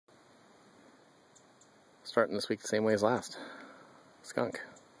starting this week the same way as last. Skunk.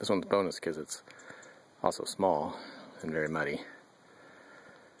 This one's bonus because it's also small and very muddy.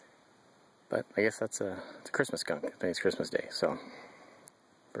 But I guess it's a Christmas skunk. I think it's Christmas Day. So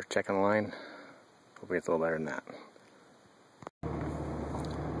first check on the line. Hopefully it's a little better than that.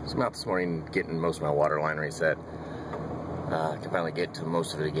 So I'm out this morning getting most of my water line reset. I can finally get to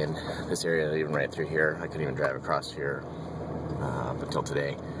most of it again. This area, even right through here, I couldn't even drive across here up until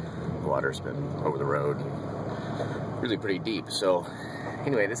today. The water's been over the road, really pretty deep. So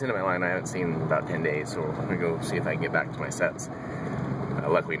anyway, this end of my line I haven't seen in about 10 days, so I'm gonna go see if I can get back to my sets.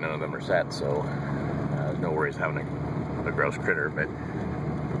 Luckily none of them are set, so no worries having a gross critter, but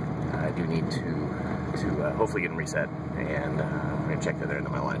I do need to hopefully get them reset, and I'm going to check the other end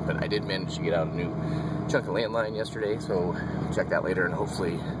of my line. But I did manage to get out a new chunk of landline yesterday, so I'll check that later and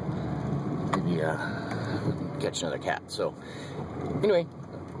hopefully maybe catch another cat. So anyway,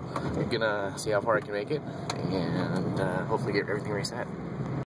 I'm going to see how far I can make it and hopefully get everything reset.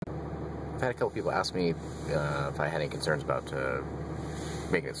 I've had a couple people ask me if I had any concerns about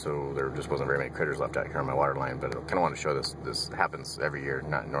making it so there just wasn't very many critters left out here on my water line, but I kind of want to show this. This happens every year,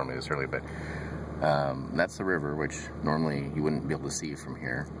 not normally this early, but that's the river, which normally you wouldn't be able to see from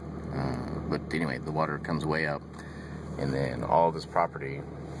here. But anyway, the water comes way up, and then all this property,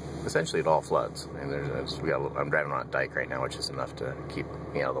 essentially it all floods. And I'm driving on a dike right now, which is enough to keep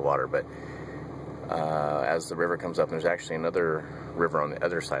me out of the water. But as the river comes up, there's actually another river on the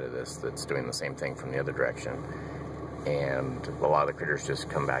other side of this that's doing the same thing from the other direction. And a lot of the critters just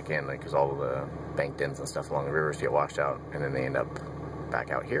come back in, because all of the bank dens and stuff along the rivers get washed out, and then they end up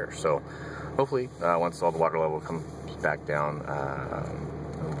back out here. So hopefully, once all the water level comes back down,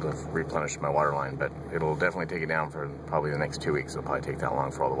 I'll replenish my water line, but it'll definitely take it down for probably the next 2 weeks. It'll probably take that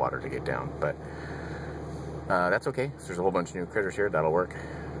long for all the water to get down, but that's okay. There's a whole bunch of new critters here. That'll work.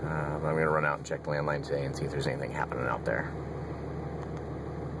 I'm going to run out and check the landline today and see if there's anything happening out there.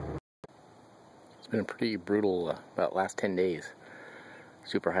 It's been a pretty brutal about last 10 days.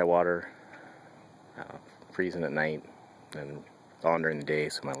 Super high water, freezing at night, and on during the day,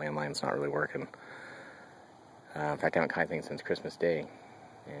 so my landline's not really working. In fact, I haven't caught anything since Christmas Day,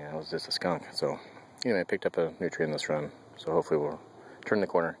 and it was just a skunk. So anyway, I picked up a Nutrien in this run, so hopefully we'll turn the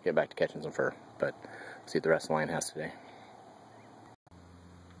corner, get back to catching some fur, but see what the rest of the line has today.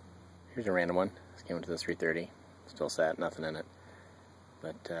 Here's a random one. This came into the 330, still sat, nothing in it,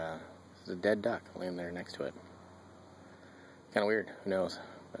 but this is a dead duck laying there next to it. Kind of weird, who knows,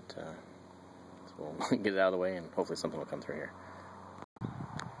 but so we'll get it out of the way and hopefully something will come through here.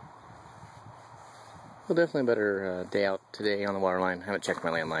 Well, definitely a better day out today on the water line. I haven't checked my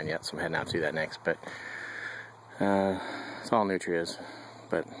landline yet, so I'm heading out to do that next, but it's all Nutrias,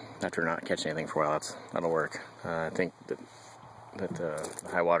 but after not catching anything for a while, that'll work. I think that the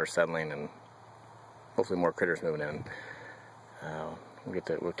high water settling and hopefully more critters moving in,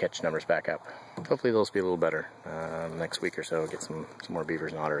 we'll catch numbers back up. Hopefully those will be a little better next week or so, get some more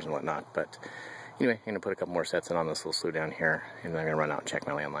beavers and otters and whatnot. But anyway, I'm going to put a couple more sets in on this little slough down here, and then I'm going to run out and check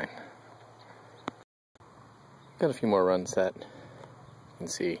my landline. Got a few more runs set. You can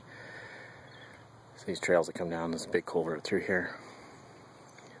see these trails that come down this big culvert through here.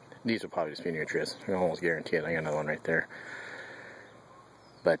 These will probably just be Nutrias. I can almost guarantee it. I got another one right there.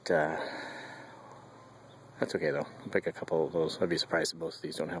 But that's okay though. I'll pick a couple of those. I'd be surprised if both of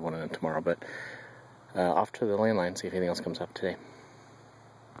these don't have one in them tomorrow. But off to the landline, see if anything else comes up today.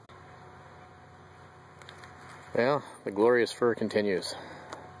 Well, the glorious fur continues.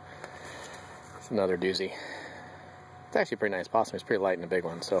 It's another doozy. It's actually a pretty nice possum. It's pretty light and a big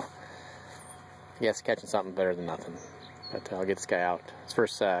one, so I guess catching something better than nothing. But I'll get this guy out. It's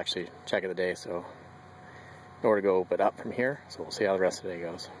first actually check of the day, so nowhere to go but up from here. So we'll see how the rest of the day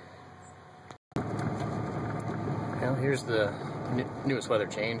goes. Well, here's the newest weather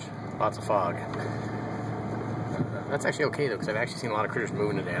change. Lots of fog. That's actually okay though, because I've actually seen a lot of critters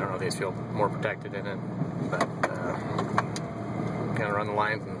moving today. I don't know if they feel more protected in it, but gonna run the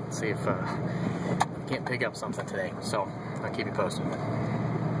lines and see if we can't pick up something today. So I'll keep you posted.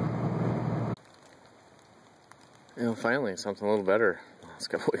 Finally, something a little better. The last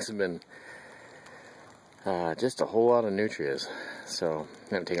couple weeks have been just a whole lot of Nutrias. So I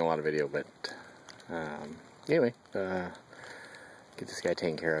haven't taken a lot of video, but anyway, get this guy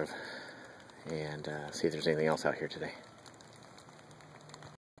taken care of and see if there's anything else out here today.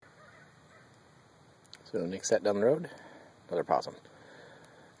 So next set down the road, another possum.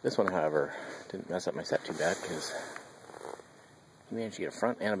 This one, however, didn't mess up my set too bad because he managed to get a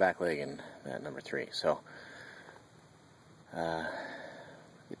front and a back leg in that number 3. So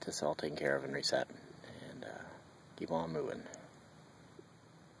get this all taken care of and reset and keep on moving.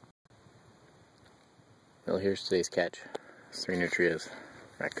 Well, here's today's catch. It's 3 Nutrias,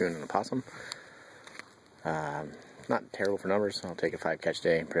 raccoon, and opossum. Not terrible for numbers. I'll take a 5 catch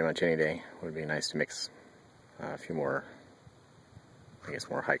day pretty much any day. Would be nice to mix a few more, I guess,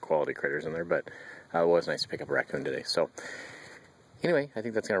 more high quality critters in there, but it was nice to pick up a raccoon today. So anyway, I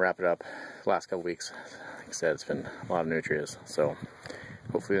think that's going to wrap it up. The last couple weeks, like I said, it's been a lot of Nutrias. So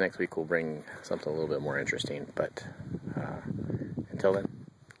hopefully next week we'll bring something a little bit more interesting. But until then,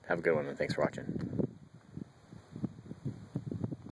 have a good one, and thanks for watching.